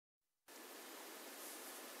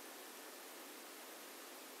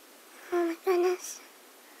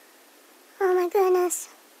goodness.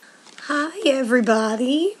 Hi,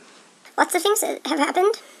 everybody. Lots of things that have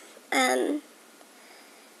happened.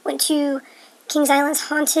 Went to Kings Island's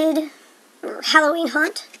haunted Halloween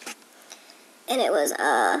haunt, and it was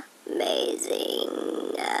amazing.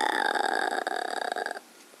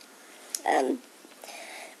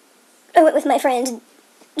 I went with my friend,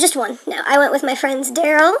 just one. No, I went with my friends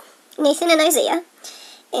Daryl, Nathan, and Isaiah,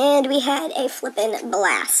 and we had a flippin'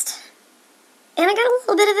 blast. And I got a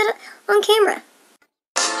little bit of it on camera.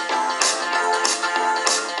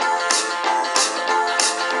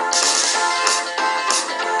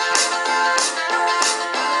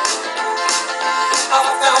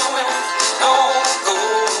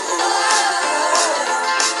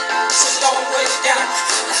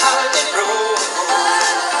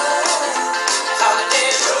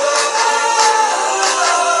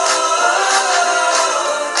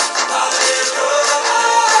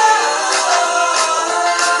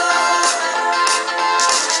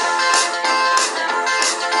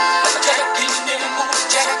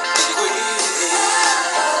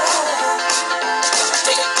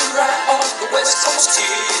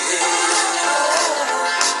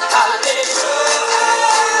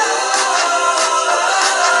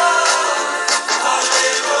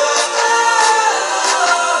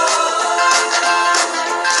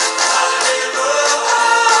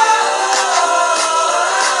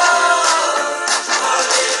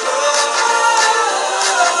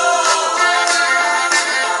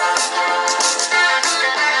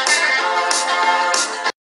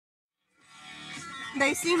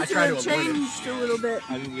 They seem to have changed a little bit.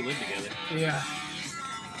 I mean, we live together. Yeah.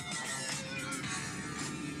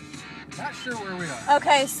 Not sure where we are.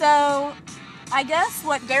 Okay, so I guess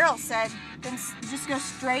what Daryl said, then just go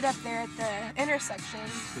straight up there at the intersection.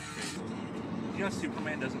 You know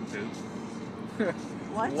Superman doesn't poop?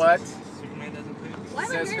 What? What? Superman doesn't poop? Why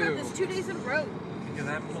am I hearing about this 2 days in a row? Because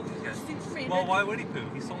I haven't told these guys. Superman Well, why would he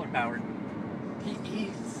poop? He's solar powered. He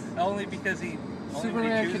eats. Only because he...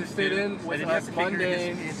 Superman can fit in with us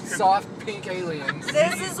mundane, soft pink aliens.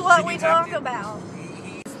 This is what we talk about.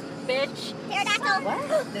 Bitch. Pterodactyl.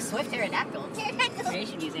 What? The Swift Pterodactyl. Pterodactyl.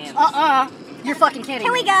 Creation Museum. You're fucking kidding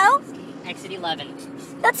Can me. we go? Exit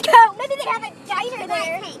 11. Let's go. Maybe they have a diner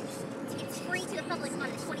there. Hey, it's free to the public on the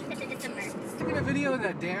 25th of December. Taking a video of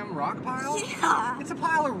that damn rock pile? Yeah. It's a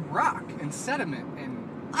pile of rock and sediment and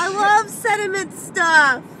I love sediment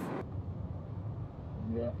stuff.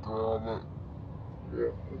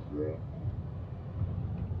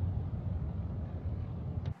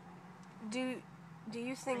 Do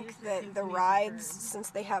you think that the rides, since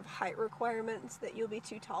they have height requirements, that you'll be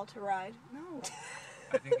too tall to ride? no.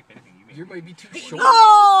 I think if anything, you You might be too short.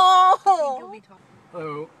 Oh!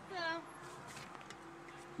 Hello.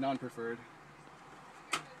 Non-preferred.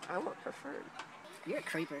 I want preferred. You're a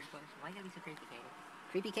creeper. Why you gotta be so creepy, Katie?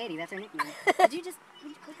 Creepy Katie, that's her nickname. Did you just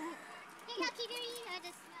click that? Here you go, Keeper. Here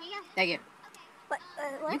you go. Thank you. What?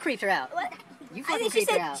 You creeped her out. What? You I fucking think she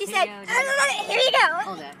creeped her said, out. she Here said, you go. here you go.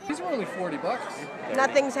 Hold that. These were only $40.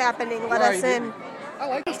 Nothing's happening. Let Right, us in. I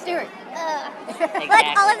like Hey, Stuart.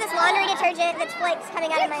 Like all of this laundry detergent that's flakes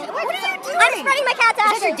coming out of my... What are you doing? I'm spreading my cat's Is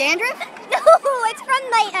that ashes. your dandruff? No, it's from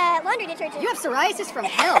my laundry detergent. You have psoriasis from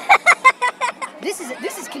hell. This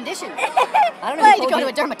is conditioned. I don't know Well, who you told go you. to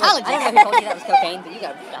a dermatologist. I don't know who told you that was cocaine, but you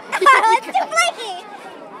gotta stop. Oh, it's too flaky.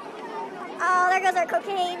 Oh, there goes our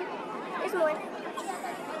cocaine. There's more.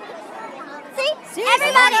 See? Seriously,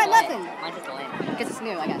 Everybody. I got nothing. Mine's just delayed. Because it's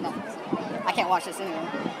new, I got nothing. I can't watch this anyway.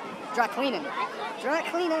 Dry cleaning. Dry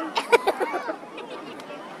cleaning.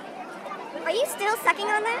 Are you still sucking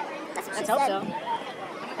on that? That's what Let's she hope said.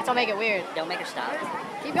 so. Let's all make it weird. Don't make her stop.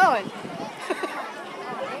 Keep going.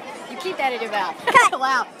 You keep that in your mouth.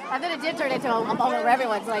 Wow. I bet it did turn into a moment where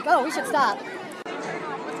everyone's like, oh, we should stop.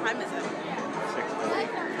 What time is it?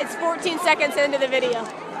 It's 14 seconds into the video.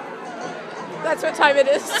 That's what time it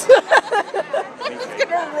is. I'm just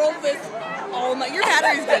gonna roll this all night. Your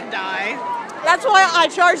battery's gonna die. That's why I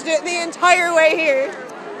charged it the entire way here.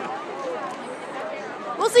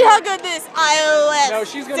 We'll see how good this iOS No,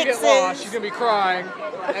 she's gonna 6 get lost. is. She's gonna be crying,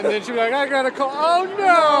 and then she'll be like, "I gotta call." Oh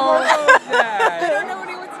no! I don't know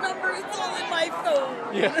anyone's number. It's all in my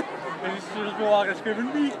phone. Yeah. And she's just walking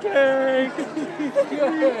screaming, meat cake!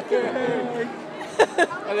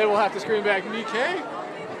 And then we'll have to scream back, "Nikkei."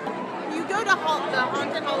 You go to the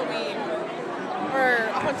Haunted Halloween, or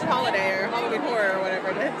Haunted Holiday, or Halloween Horror, or whatever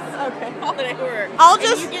it is. Okay. Holiday Horror. I'll And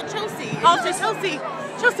just- you get Chelsea.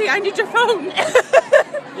 Chelsea, I need your phone.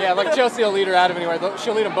 Yeah, like Chelsea will lead her out of anywhere.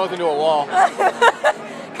 She'll lead them both into a wall.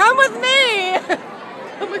 Come with me.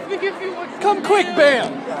 Come with me if you want to. Come quick,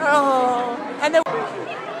 bam! Oh. And then.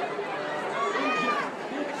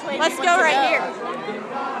 Let's go right here.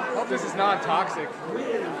 I hope this is non-toxic.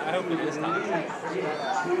 I hope it is toxic.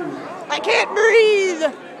 I can't breathe.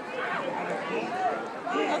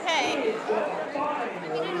 Okay.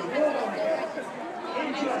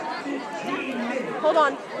 Hold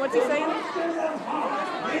on. What's he saying?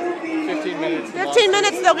 15 minutes. 15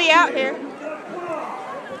 minutes they'll be out here.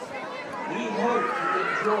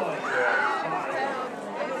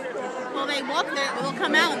 Well, they walk there. They'll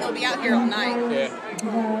come out and they'll be out here all night. Yeah.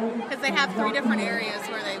 Because they have 3 different areas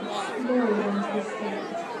where they walk.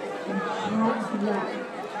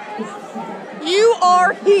 You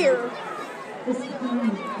are here. You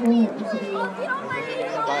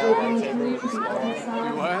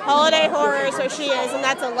what? Holiday horror, so she is, and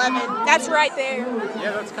that's 11. That's right there.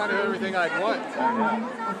 Yeah, that's kind of everything I'd want.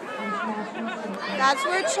 That's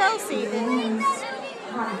where Chelsea is.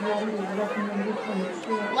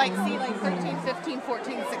 Like, see, like 13, 15,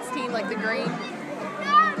 14, 16, like the green.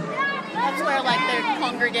 That's where, like, they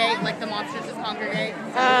congregate, like the monsters just congregate. So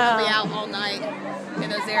they'll be out all night in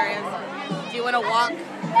those areas. Do you want to walk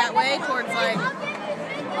that way towards, like,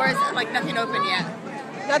 or is it, like, nothing open yet?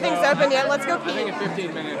 Nothing's open yet. Let's go I think pee. in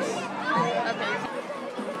 15 minutes. Okay.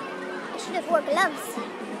 I should have wore gloves.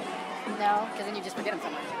 No, because then you just forget them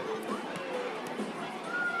somewhere.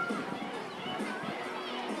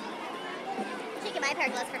 Taking my pair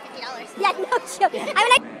of gloves for $50. Yeah, no joke.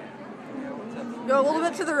 Go a little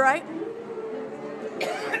bit to the right.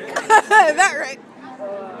 That right.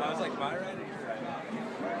 I was like, my right or your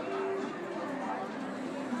right?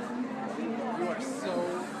 You are so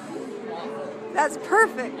awful. That's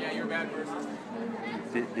perfect. Yeah, you're a bad person.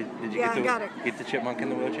 Did you Yeah, I got it. get the chipmunk in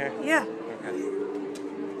the wheelchair? Yeah. Okay.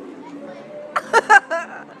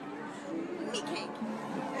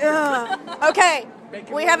 Yeah. Okay.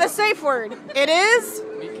 We have a safe word. It is.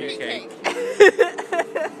 Meat cake. Cake.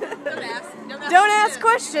 Don't ask. Don't ask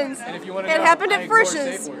questions. And if you want It to know, happened I at ignore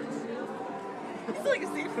Frisch's. safe words. It's like a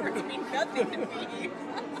safe word to mean nothing to me.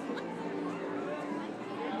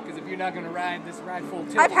 Because if you're not going to ride this ride full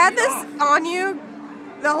tilt, I've had be this off. on you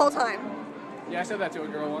the whole time. Yeah, I said that to a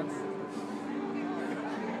girl once.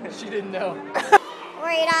 She didn't know.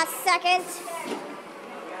 Wait a second.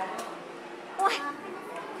 What?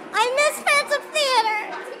 I miss Phantom Theater.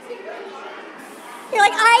 You're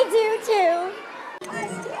like, I do too.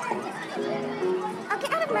 Okay,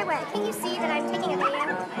 out of my way. Can you see that I'm taking a video?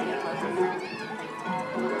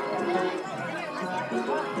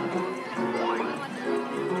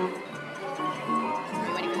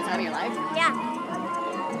 You waiting for the time of your life? Yeah.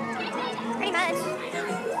 Pretty much.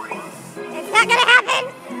 It's not gonna happen.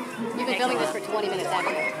 You've been filming this for 20 minutes,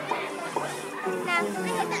 haven't you? No, I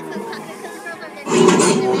hit that phone pocket because the girls over there.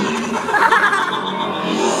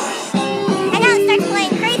 And now it starts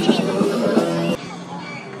playing crazy music.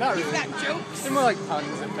 Not really. They're more like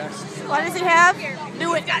puns at best. What does he have?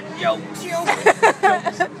 Do it. Got jokes.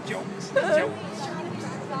 Jokes.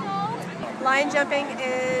 Line jumping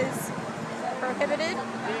is prohibited.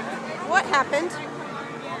 What happened?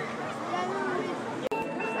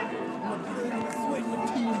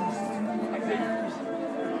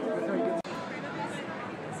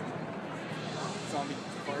 Zombie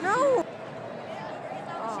fart. No.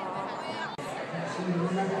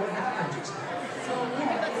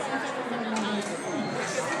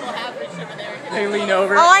 They lean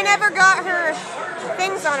over. Oh, I never got her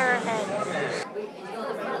things on her head.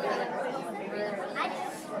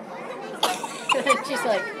 She's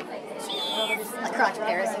like a crotch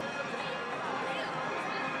Paris.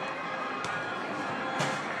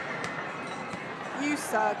 You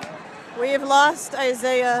suck. We have lost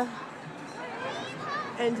Isaiah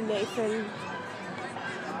and Nathan.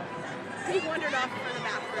 He wandered off for the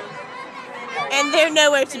bathroom. And they're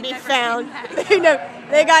nowhere to be found.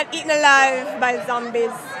 They got eaten alive by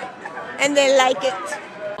zombies. And they like it.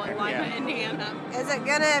 Lima, Indiana. Is it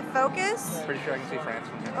gonna focus? Pretty sure I can see France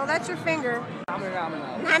from here. Oh, that's your finger.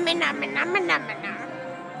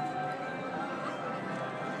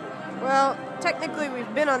 Well, technically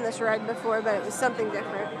we've been on this ride before, but it was something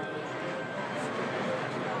different.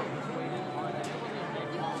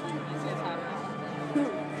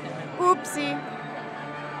 Oopsie.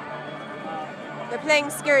 They're playing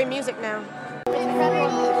scary music now.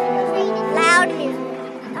 Loud music.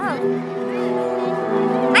 Oh.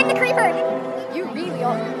 I'm the creeper. You really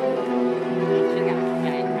are.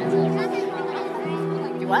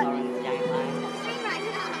 You what?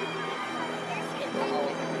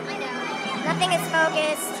 Nothing is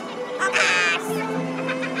focused. Oh gosh!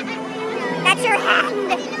 That's your hand.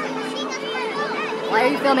 Why are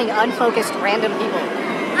you filming unfocused random people?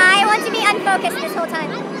 I want to be unfocused this whole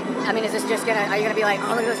time. I mean, is this just gonna, are you gonna be like, oh,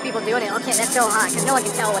 look at those people doing it? Okay, that's so hot, because no one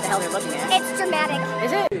can tell what the hell they're looking at. It's dramatic.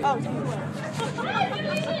 Is it? Oh.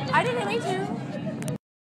 I didn't mean to.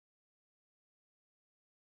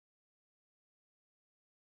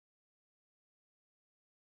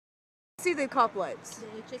 See the cop lights.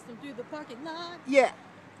 They chased him through the parking lot. Yeah.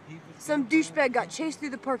 Some douchebag got chased through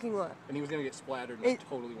the parking lot. And he was gonna get splattered, and I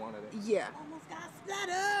totally wanted it. Yeah. Almost got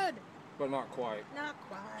splattered. But not quite. Not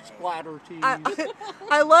quite. Splatter tease.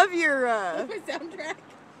 I love your. My soundtrack.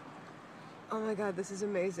 Oh my God, this is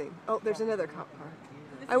amazing. Oh, there's another cop car.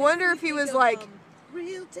 I wonder if he was like.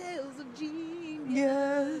 Real tales of genius.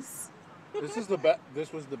 Yes. This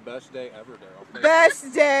was the best day ever, Daryl.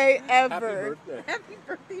 Best day Happy ever. birthday. Happy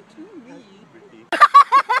birthday to me.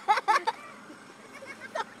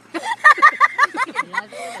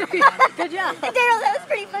 Good job. Daryl, that was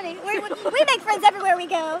pretty funny. We make friends everywhere we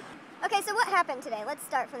go. Okay, so what happened today? Let's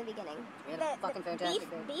start from the beginning. We had a fucking fantastic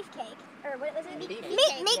day. beef cake, or what was it? Beef cake. Meat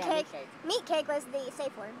Yeah, cake. meat cake. Meat cake was the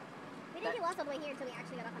safe word. We didn't get lost all the way here until we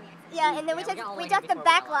actually got off on the exit. Yeah, and then Yeah, got all we the took way the before we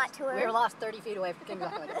back got lot lost. tour. We were lost 30 feet away from King's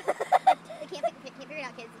Island. They can't figure it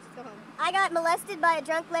out, kids. Let's just go home. I got molested by a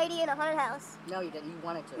drunk lady in a haunted house. No, you didn't. You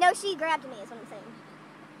wanted to. No, she grabbed me, is what I'm saying.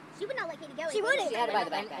 She would not let Katie go. She wouldn't. She had to buy the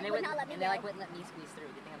Would backpack. not- would not let me And they go. like wouldn't let me squeeze through.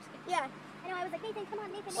 You think I'm skinny? Yeah. I know, I was like, Nathan, come on,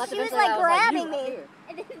 Nathan. Well, She was eventually like I grabbing you me. up here.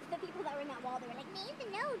 And then the people that were in that wall, they were like, Nathan,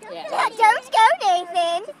 no, don't Yeah. go. Don't go,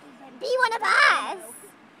 Nathan. Be one of us.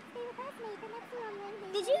 Stay with us, Nathan. That's the wrong one.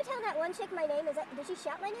 Did you tell that one chick my name? Did she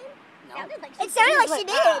shout my name? No. Sounded like It sounded like she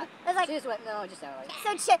did. I was like, She just went, no, it just sounded like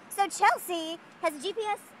so Chelsea has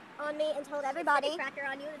GPS on me and told everybody. Tracker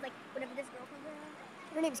on you. It was like, whatever this girl comes around.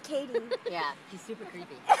 Her name's Katie. Yeah, she's super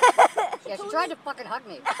creepy. Yeah, she tried to fucking hug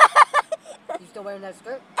me. You still wearing that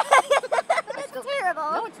skirt? That's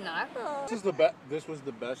terrible. No, it's not. This was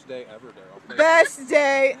the best day ever, Daryl. Best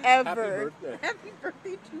day ever. Happy birthday. Happy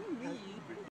birthday to me.